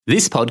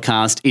This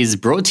podcast is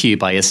brought to you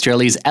by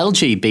Australia's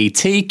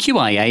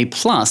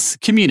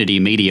LGBTQIA+ community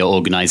media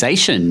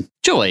organisation,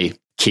 Joy.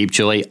 Keep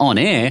Joy on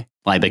air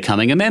by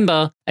becoming a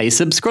member, a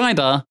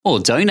subscriber, or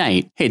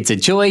donate. Head to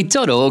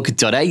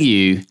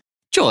joy.org.au.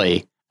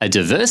 Joy, a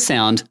diverse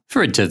sound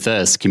for a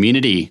diverse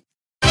community.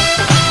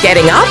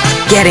 Getting up,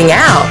 getting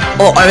out,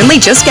 or only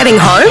just getting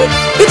home?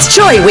 It's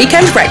Joy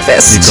Weekend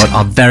Breakfast. We've got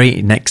our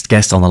very next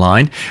guest on the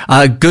line.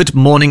 Good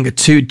morning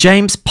to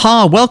James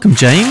Parr. Welcome,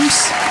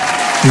 James.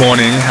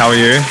 Morning, how are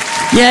you?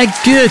 Yeah,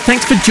 good.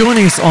 Thanks for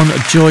joining us on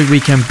Joy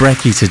Weekend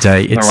Brekkie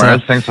today. No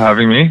worries, thanks for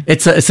having me.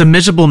 It's a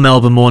miserable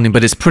Melbourne morning,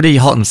 but it's pretty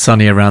hot and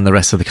sunny around the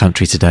rest of the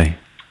country today.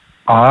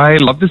 I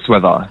love this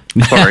weather.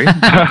 Sorry. Hey,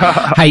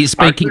 I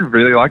actually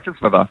really like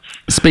this weather.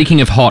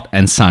 speaking of hot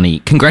and sunny,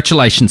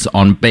 congratulations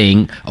on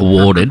being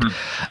awarded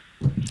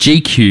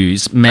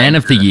GQ's Man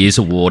of the Year's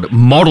Award,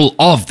 Model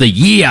of the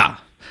Year.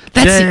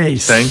 That's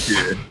Jeez. Thank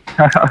you.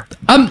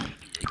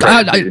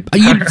 Are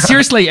you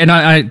seriously? And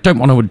I don't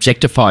want to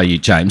objectify you,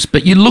 James,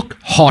 but you look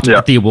hot Yeah.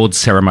 at the awards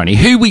ceremony.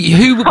 Who were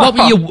you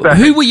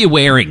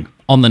wearing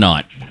on the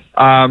night?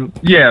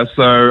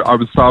 So I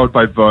was styled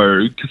by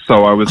Vogue.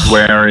 So I was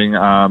wearing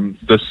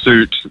the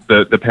suit,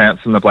 the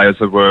pants and the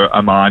blazer were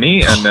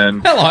Armani, and then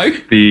Hello.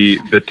 the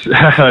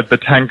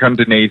tank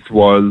underneath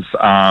was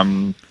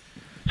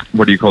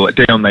what do you call it,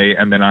 Dion,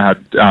 and then I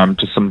had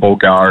just some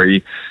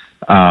Bulgari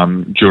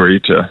jewelry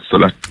to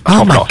sort of Oh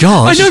top it my off.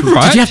 gosh. I know,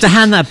 right? Did you have to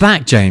hand that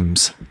back,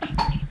 James?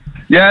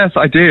 Yes,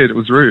 I did. It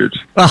was rude.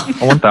 I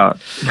want that.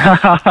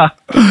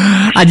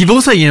 And you've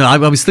also, I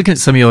was looking at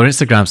some of your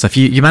Instagram stuff.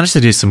 You managed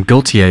to do some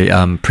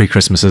Gaultier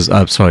pre-Christmases,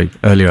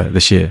 earlier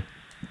this year.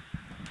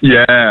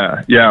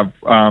 Yeah.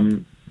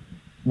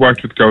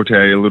 Worked with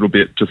Gaultier a little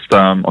bit just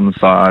on the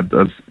side,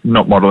 as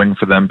not modelling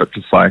for them, but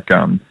just like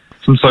some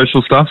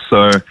social stuff.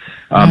 So they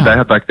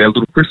had like their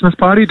little Christmas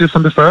party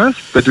December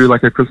 1st. They do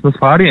like a Christmas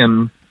party,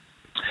 and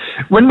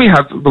when we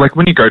have, like,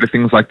 when you go to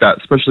things like that,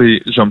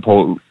 especially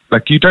Jean-Paul,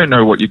 like, you don't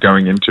know what you're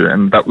going into,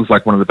 and that was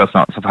like one of the best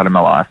nights I've had in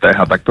my life. They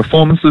had like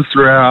performances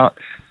throughout.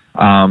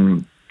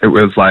 It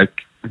was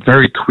like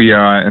very queer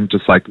and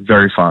just like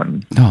very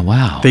fun. Oh,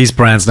 wow. These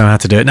brands know how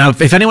to do it. Now,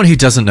 if anyone who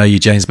doesn't know you,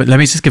 James, but let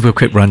me just give you a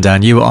quick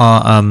rundown. You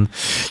are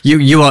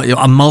you are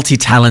a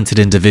multi-talented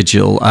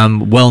individual,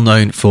 well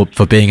known for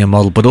being a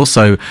model, but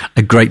also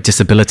a great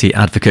disability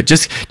advocate.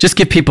 Just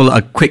give people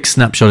a quick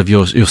snapshot of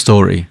your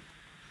story.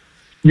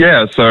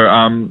 Yeah,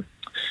 so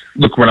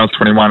look, when I was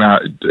 21, I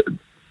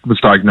was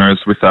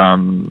diagnosed with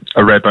a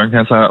rare bone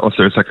cancer,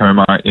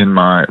 osteosarcoma, in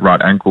my right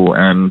ankle,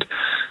 and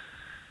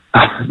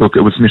look,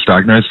 it was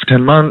misdiagnosed for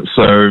 10 months,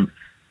 so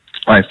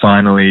they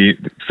finally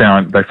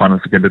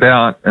figured it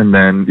out, and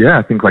then,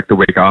 I think like the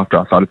week after,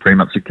 I started 3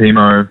 months of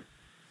chemo,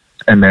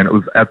 and then it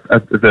was at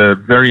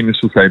the very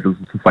initial stage, it was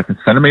just like a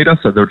centimetre,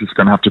 so they were just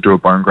going to have to do a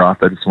bone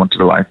graft. They just wanted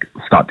to like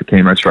start the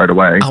chemo straight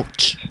away.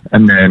 Ouch.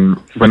 And then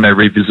when they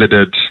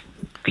revisited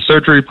the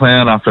surgery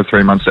plan after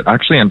 3 months, it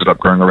actually ended up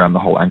growing around the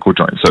whole ankle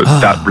joint. So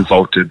that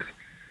resulted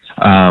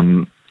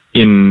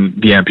in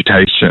the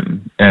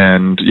amputation.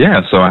 And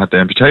so I had the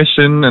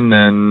amputation, and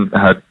then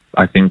I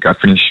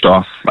finished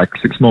off like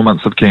 6 more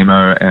months of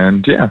chemo,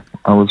 and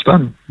I was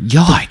done.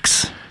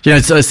 Yikes. And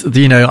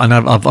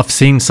I've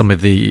seen some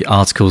of the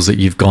articles that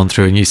you've gone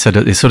through, and you said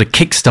that it sort of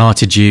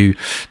kick-started you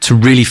to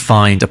really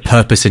find a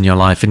purpose in your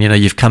life. And,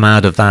 you've come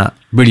out of that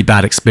really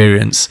bad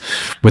experience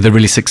with a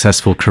really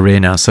successful career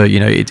now. So,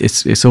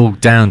 it's all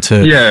down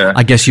to,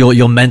 I guess,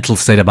 your mental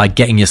state about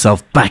getting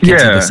yourself back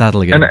into the saddle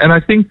again. And I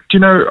think,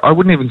 I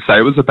wouldn't even say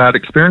it was a bad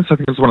experience. I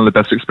think it was one of the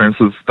best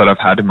experiences that I've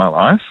had in my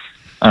life.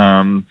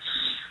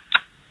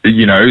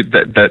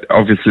 That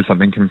obviously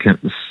something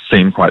can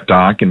seem quite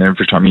dark, and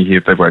every time you hear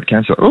the word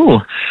cancer,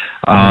 but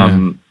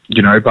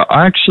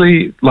I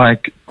actually,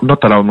 like,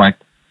 not that I'm like,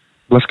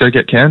 let's go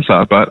get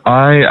cancer, but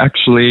I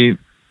actually,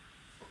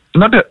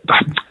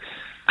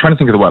 trying to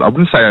think of the word. I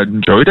wouldn't say I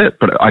enjoyed it,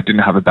 but I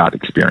didn't have a bad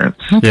experience.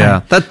 Okay. Yeah,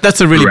 that's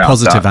a really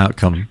positive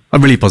outcome. A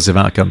really positive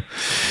outcome.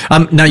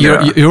 Now,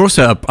 you're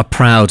also a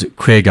proud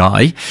queer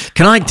guy.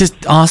 Can I just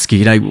ask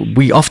you,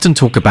 we often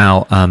talk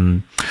about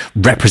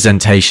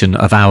representation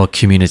of our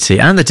community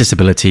and the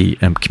disability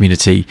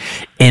community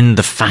in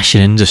the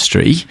fashion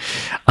industry.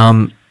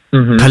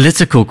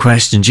 Political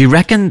question. Do you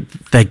reckon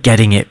they're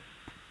getting it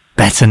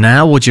better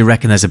now, or do you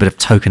reckon there's a bit of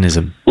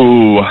tokenism?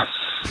 Ooh,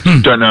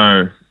 don't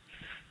know.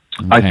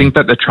 Okay. I think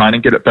that they're trying to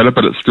get it better,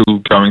 but it's still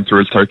going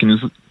through as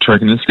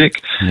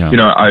tokenistic.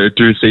 Yeah. I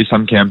do see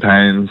some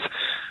campaigns.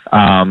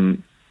 There's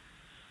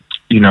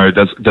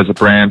a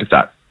brand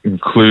that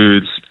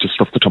includes,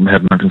 just off the top of my head,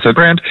 I'm not going to say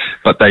brand,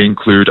 but they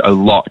include a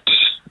lot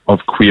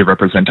of queer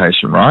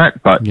representation, right?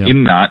 But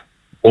in that,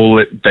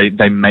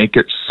 they make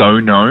it so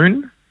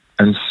known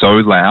and so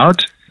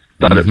loud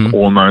that it's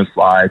almost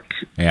like,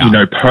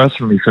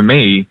 personally for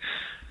me,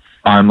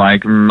 I'm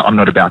like, I'm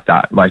not about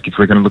that. Like, if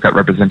we're going to look at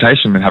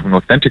representation and having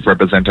authentic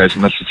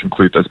representation, let's just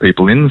include those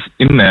people in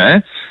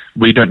there.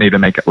 We don't need to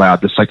make it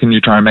loud. The second you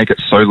try and make it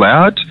so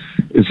loud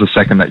is the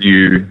second that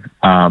you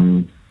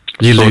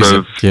lose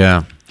it.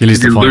 Yeah. You lose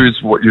the point.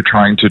 lose what you're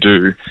trying to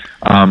do.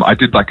 I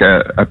did like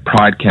a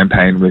Pride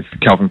campaign with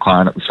Calvin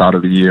Klein at the start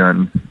of the year,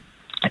 and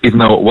even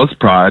though it was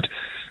Pride,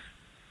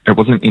 it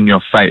wasn't in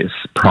your face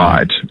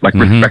Pride, like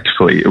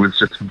respectfully. It was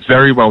just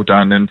very well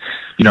done. And,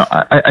 you know,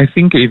 I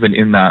think even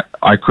in that,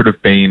 I could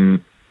have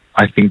been,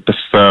 I think, the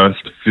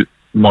first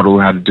model who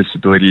had a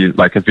disability,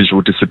 like a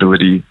visual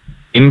disability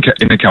in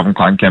a Calvin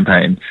Klein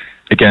campaign.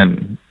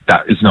 Again,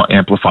 that is not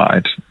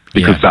amplified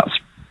because that's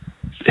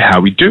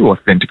how we do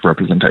authentic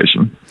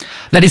representation.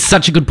 That is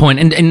such a good point.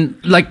 And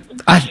like,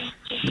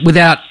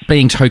 without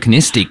being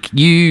tokenistic,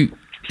 you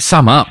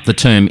sum up the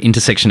term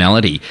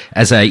intersectionality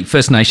as a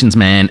First Nations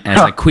man, as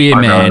a queer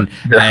man,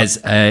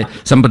 as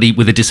somebody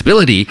with a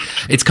disability.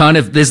 It's kind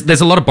of,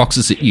 there's a lot of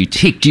boxes that you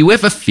tick. Do you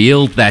ever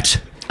feel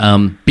that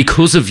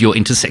because of your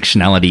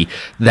intersectionality,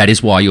 that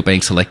is why you're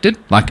being selected?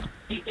 Like,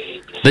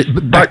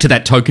 back to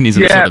that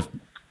tokenism sort of.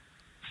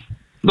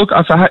 Look,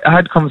 I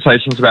had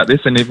conversations about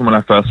this, and even when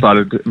I first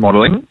started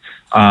modelling,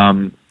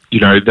 you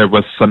know, there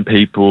was some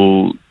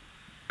people,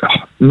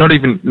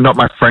 not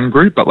my friend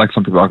group, but like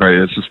some people like,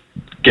 oh, it's just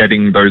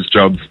getting those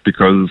jobs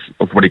because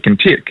of what he can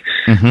tick.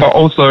 But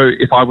also,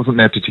 if I wasn't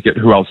there to tick it,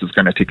 who else is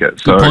going to tick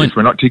it? So if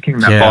we're not ticking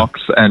that box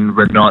and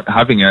we're not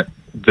having it,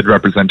 the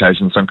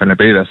representation's not going to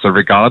be there. So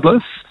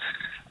regardless,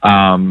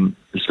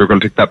 you're still got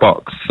to tick that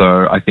box.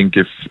 So I think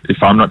if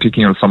I'm not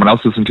ticking it or someone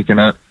else isn't ticking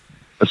it,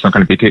 it's not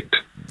going to be ticked.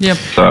 Yep.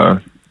 So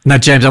now,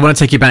 James, I want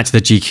to take you back to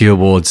the GQ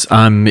Awards.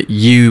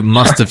 You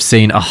must have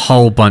seen a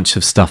whole bunch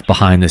of stuff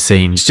behind the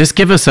scenes. Just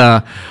give us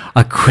a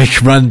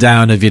quick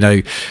rundown of, you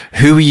know,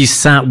 who were you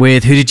sat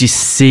with? Who did you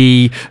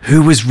see?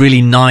 Who was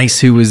really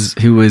nice? Who was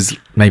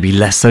maybe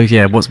less so?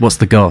 Yeah, what's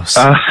the goss?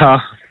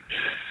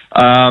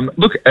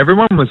 Look,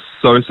 everyone was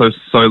so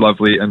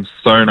lovely and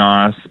so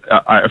nice.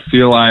 I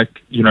feel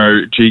like, you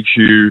know,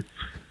 GQ,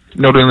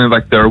 not only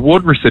like their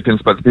award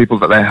recipients, but the people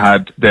that they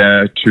had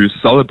there to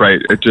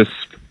celebrate, it just,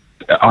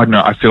 I don't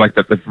know, I feel like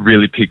that they've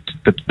really picked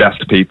the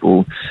best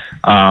people.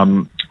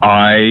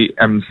 I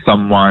am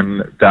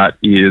someone that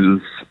is,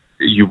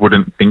 you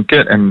wouldn't think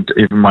it, and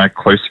even my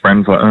close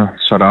friends are like, oh,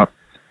 shut up.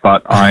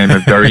 But I am a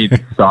very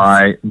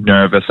shy,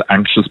 nervous,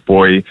 anxious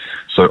boy.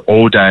 So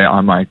all day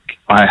I'm like,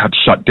 I had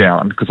shut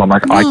down because I'm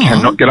like, I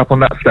cannot get up on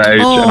that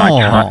stage and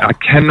I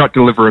cannot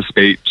deliver a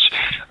speech.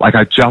 Like,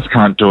 I just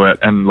can't do it.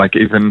 And like,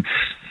 even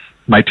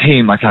my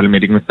team, like, I had a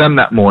meeting with them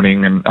that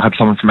morning, and I had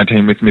someone from my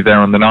team with me there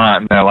on the night,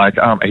 and they're like,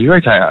 are you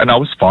okay? And I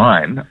was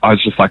fine. I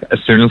was just like, as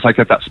soon as I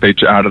get that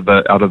speech out of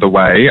the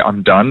way,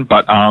 I'm done.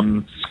 But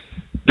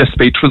the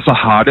speech was the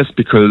hardest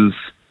because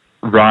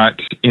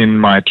right in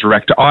my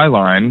direct eye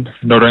line,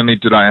 not only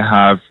did I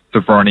have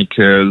the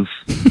Veronicas,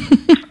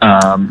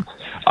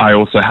 I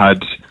also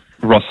had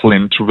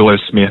Rosalind, Willow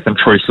Smith, and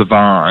Troye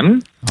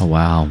Sivan. Oh,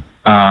 wow.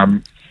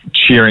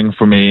 Cheering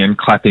for me and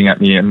clapping at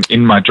me and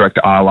in my direct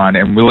eye line,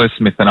 and Willow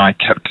Smith and I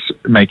kept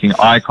making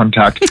eye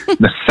contact.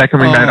 The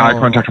second we made eye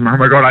contact, I'm like, oh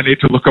my God, I need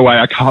to look away.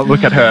 I can't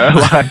look at her.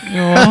 Like,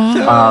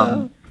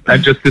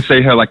 and just to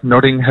see her like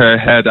nodding her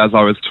head as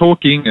I was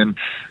talking and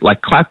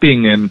like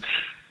clapping and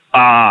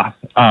what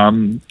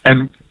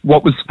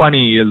was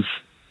funny is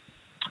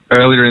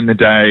earlier in the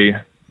day,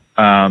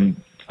 I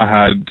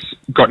had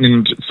gotten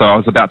into, so I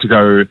was about to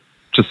go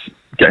just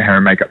get hair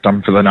and makeup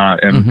done for the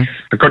night, and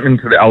I got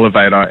into the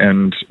elevator,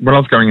 and when I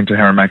was going into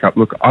hair and makeup,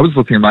 look, I was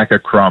looking like a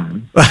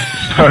crumb.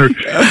 So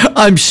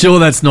I'm sure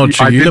that's not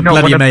true. You look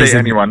bloody amazing. See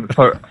anyone.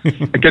 So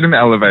I get in the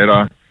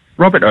elevator,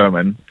 Robert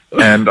Irwin,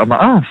 and I'm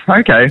like, oh,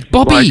 okay.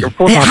 Bobby, like, of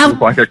course I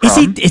look like a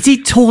crumb. Is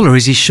he tall or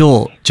is he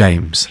short,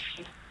 James?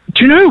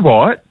 Do you know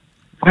what?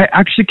 I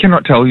actually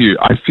cannot tell you.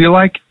 I feel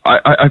like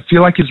I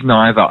feel like he's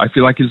neither. I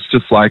feel like he's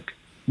just like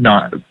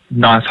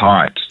nice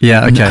height.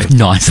 Yeah, okay.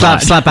 Nice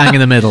slap bang in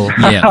the middle.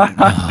 Yeah.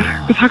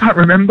 Because I can't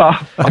remember.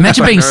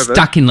 Imagine being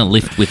stuck in the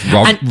lift with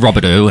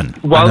Robert Irwin.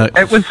 Well,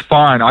 it was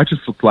fine. I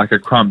just looked like a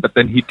crumb. But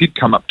then he did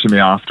come up to me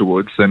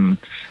afterwards and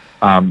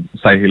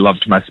say he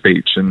loved my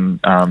speech and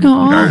you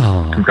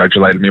know,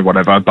 congratulated me,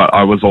 whatever. But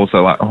I was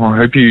also like, oh, I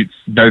hope you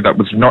know that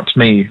was not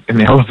me in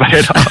the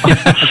elevator.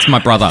 That's my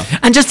brother.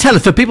 And just tell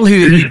us, for people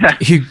who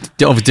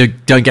obviously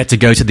don't get to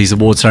go to these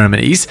award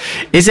ceremonies,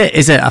 is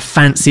it a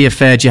fancy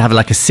affair? Do you have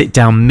like a sit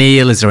down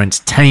meal? Is there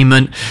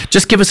entertainment?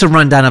 Just give us a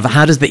rundown of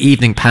how does the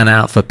evening pan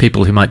out for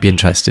people who might be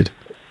interested.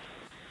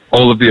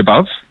 All of the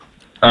above.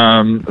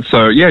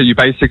 So yeah, you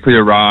basically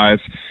arrive.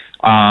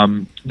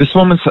 This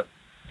one was.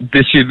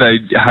 This year they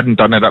hadn't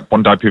done it at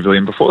Bondi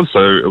Pavilion before,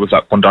 so it was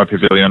at Bondi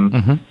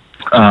Pavilion.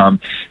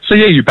 So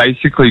yeah, you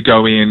basically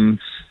go in,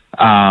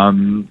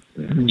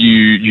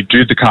 you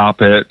do the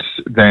carpet,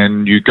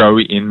 then you go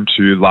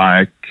into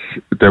like,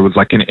 there was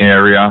like an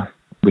area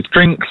with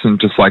drinks and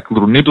just like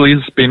little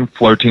nibblies been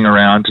floating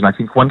around, and I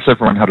think once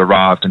everyone had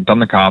arrived and done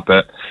the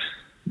carpet,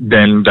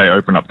 then they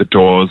open up the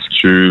doors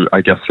to,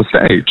 I guess, the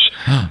stage.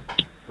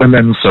 And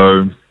then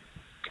so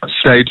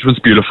stage was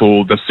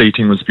beautiful, the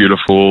seating was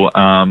beautiful,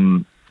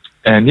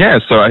 and yeah,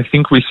 so I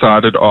think we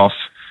started off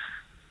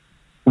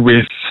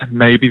with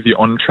maybe the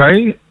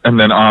entree, and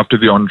then after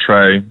the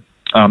entree,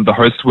 the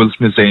host was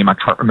Nazim. I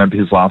can't remember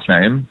his last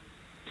name.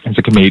 He's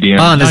a comedian.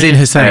 Oh, Nazim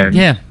Hussain. And-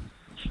 Yeah.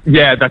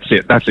 Yeah, that's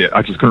it.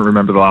 I just couldn't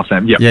remember the last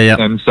name. Yep. Yeah.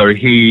 And so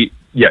he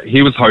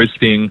was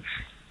hosting,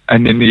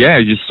 and then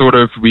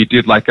we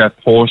did like a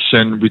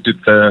portion. We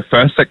did the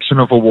first section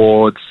of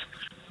awards,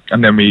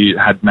 and then we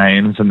had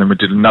names, and then we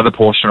did another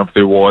portion of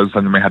the awards,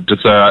 and then we had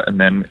dessert, and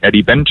then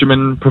Eddie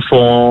Benjamin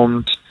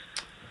performed.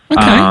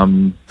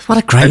 Okay. What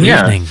a great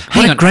Yeah. evening.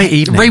 Hang What a on. great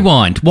evening.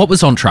 Rewind. What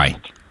was entree?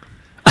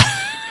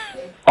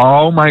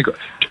 Oh my god,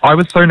 I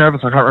was so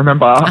nervous. I can't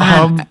remember.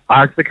 I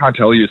actually can't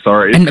tell you.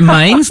 Sorry. And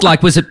mains?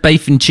 Like, was it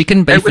beef and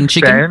chicken? it was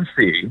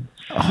fancy.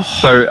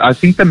 So I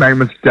think the main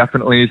was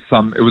definitely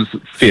it was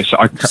fish.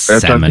 I don't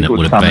Salmon think it was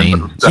would have salmon, been.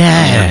 but it was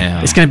definitely-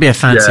 Yeah. It's going to be a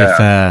fancy Yeah.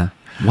 affair.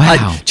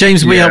 Wow.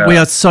 James, we Yeah.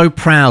 are so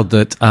proud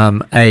that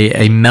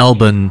a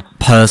Melbourne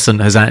person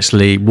has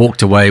actually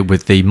walked away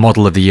with the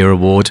Model of the Year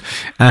award,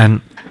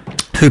 and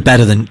who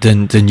better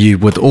than you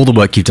with all the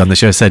work you've done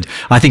this year? I said,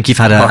 I think you've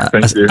had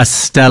thank you. a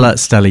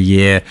stellar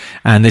year,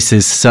 and this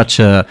is such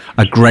a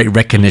great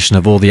recognition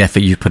of all the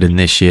effort you've put in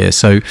this year.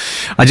 So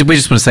we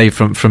just want to say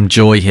from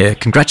Joy here,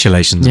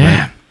 congratulations, Yeah.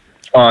 mate.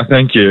 Oh,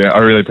 thank you. I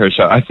really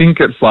appreciate it. I think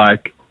it's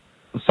like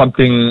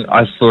something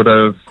I sort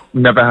of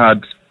never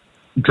had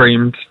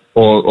dreamed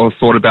or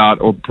thought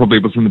about, or probably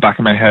was in the back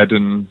of my head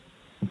and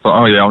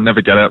thought, oh yeah, I'll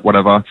never get it,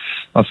 whatever.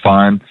 That's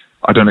fine.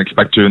 I don't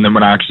expect to. And then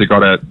when I actually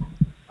got it,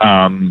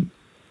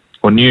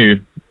 or knew,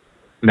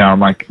 now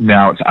I'm like,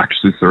 now it's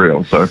actually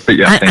surreal. So, but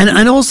yeah, thank you.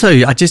 And also,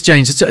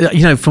 James,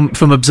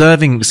 from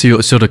observing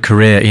your sort of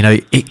career,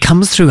 it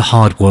comes through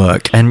hard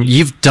work, and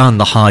you've done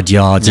the hard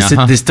yards.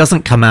 This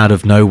doesn't come out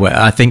of nowhere.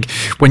 I think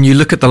when you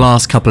look at the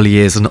last couple of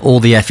years and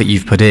all the effort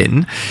you've put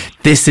in,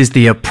 this is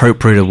the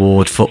appropriate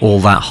award for all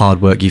that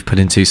hard work you've put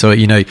into. So,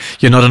 you're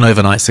not an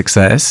overnight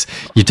success.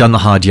 You've done the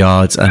hard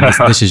yards, and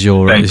this is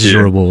your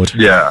your award.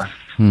 Yeah.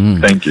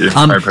 Thank you.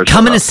 I appreciate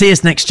Come in that. and see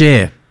us next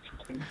year.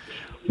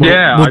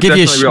 We'll give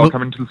you a will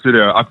come into the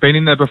studio. I've been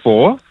in there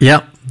before.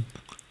 Yep.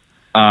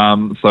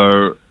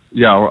 So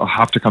yeah, I'll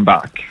have to come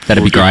back.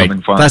 That'd be do great.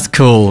 something fun. That's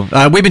cool.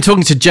 We've been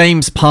talking to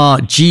James Parr,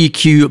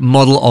 GQ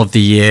Model of the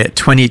Year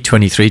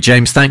 2023.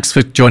 James, thanks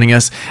for joining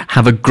us.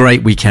 Have a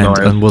great weekend, No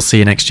worries. and we'll see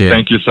you next year.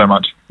 Thank you so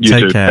much. You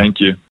Take too. care. Thank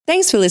you.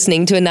 Thanks for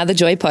listening to another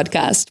Joy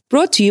podcast,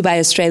 brought to you by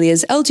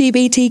Australia's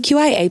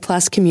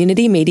LGBTQIA+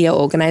 community media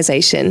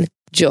organisation,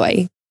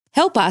 Joy.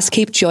 Help us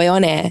keep Joy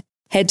on air.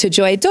 Head to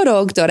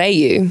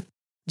joy.org.au.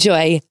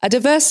 Joy, a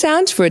diverse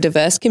sound for a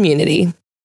diverse community.